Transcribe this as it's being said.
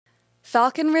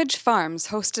Falcon Ridge Farms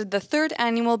hosted the third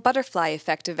annual Butterfly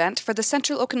Effect event for the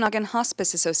Central Okanagan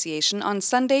Hospice Association on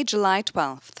Sunday, July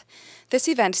 12th. This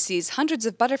event sees hundreds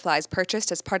of butterflies purchased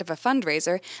as part of a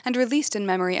fundraiser and released in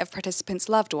memory of participants'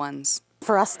 loved ones.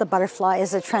 For us, the butterfly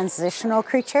is a transitional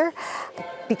creature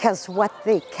because what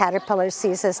the caterpillar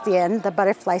sees as the end, the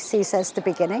butterfly sees as the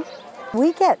beginning.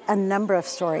 We get a number of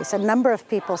stories, a number of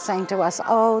people saying to us,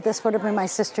 oh, this would have been my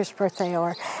sister's birthday,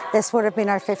 or this would have been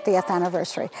our 50th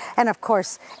anniversary. And of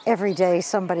course, every day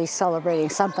somebody's celebrating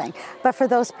something. But for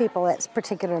those people, it's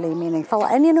particularly meaningful.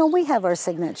 And you know, we have our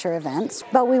signature events,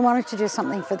 but we wanted to do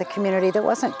something for the community that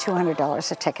wasn't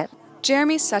 $200 a ticket.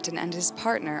 Jeremy Sutton and his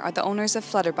partner are the owners of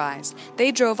Flutterby's.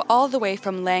 They drove all the way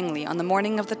from Langley on the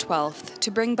morning of the 12th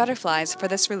to bring butterflies for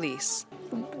this release.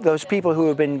 Those people who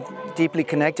have been deeply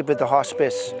connected with the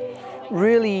hospice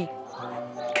really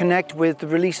connect with the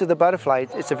release of the butterfly.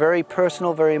 It's a very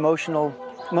personal, very emotional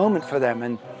moment for them,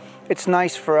 and it's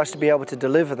nice for us to be able to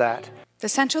deliver that. The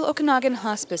Central Okanagan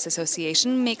Hospice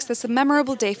Association makes this a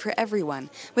memorable day for everyone,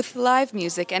 with live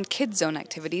music and kids zone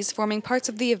activities forming parts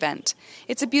of the event.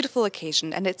 It's a beautiful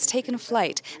occasion, and it's taken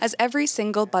flight as every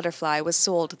single butterfly was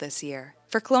sold this year.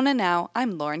 For Kelowna Now,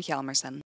 I'm Hjalmarson.